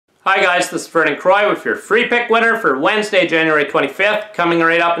Hi guys, this is Vernon Croy with your free pick winner for Wednesday, January 25th, coming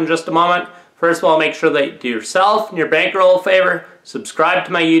right up in just a moment. First of all, make sure that you do yourself and your bankroll a favor. Subscribe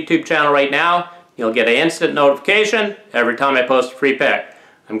to my YouTube channel right now. You'll get an instant notification every time I post a free pick.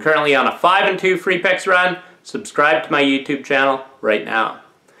 I'm currently on a 5-2 free picks run. Subscribe to my YouTube channel right now.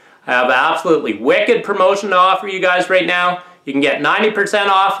 I have an absolutely wicked promotion to offer you guys right now. You can get 90%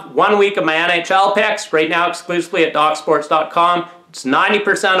 off 1 week of my NHL picks right now exclusively at DocSports.com. It's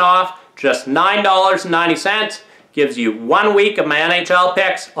 90% off, just $9.90. Gives you 1 week of my NHL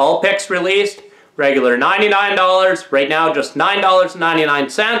picks, all picks released. Regular $99, right now just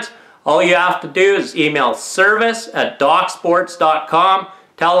 $9.99. All you have to do is email service@DocSports.com.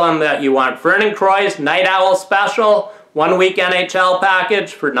 Tell them that you want Vernon Croy's Night Owl Special, 1 week NHL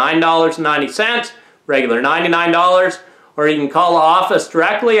package for $9.90, regular $99. Or you can call the office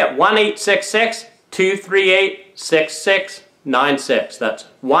directly at 1-866-238-6696. That's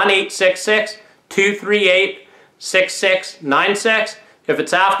 1-866-238-6696. If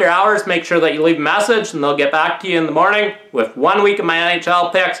it's after hours, make sure that you leave a message and they'll get back to you in the morning with 1 week of my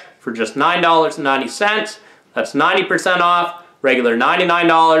NHL picks for just $9.90. That's 90% off, regular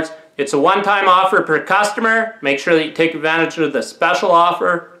 $99. It's a one-time offer per customer. Make sure that you take advantage of the special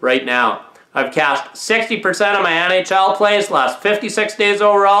offer right now. I've cashed 60% of my NHL plays last 56 days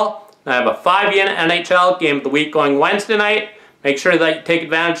overall. I have a 5-unit NHL game of the week going Wednesday night. Make sure that you take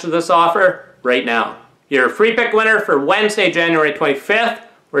advantage of this offer right now. Your free pick winner for Wednesday, January 25th.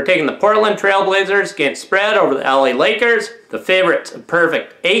 We're taking the Portland Trail Blazers against spread over the LA Lakers. The favorites, a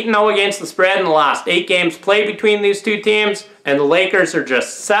perfect 8-0 against the spread in the last 8 games played between these two teams. And the Lakers are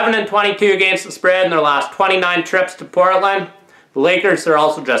just 7-22 against the spread in their last 29 trips to Portland. The Lakers are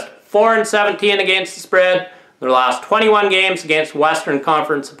also just 4-17 against the spread their last 21 games against Western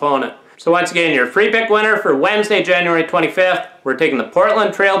Conference opponent. So once again, your free pick winner for Wednesday, January 25th, we're taking the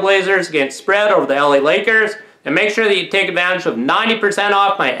Portland Trail Blazers against spread over the LA Lakers. And make sure that you take advantage of 90%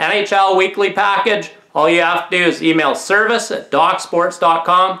 off my NHL weekly package. All you have to do is email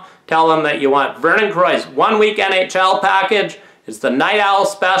service@DocSports.com. Tell them that you want Vernon Croy's 1 week NHL package. It's the Night Owl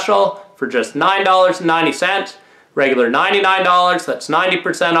Special for just $9.90. Regular $99, that's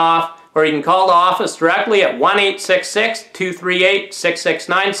 90% off. Or you can call the office directly at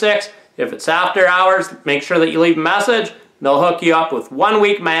 1-866-238-6696. If it's after hours, make sure that you leave a message. They'll hook you up with 1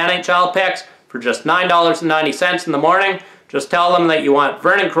 week of my NHL picks for just $9.90 in the morning. Just tell them that you want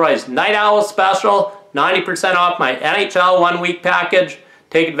Vernon Croy's Night Owl Special, 90% off my NHL 1 week package.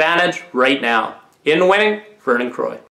 Take advantage right now. In winning, Vernon Croy.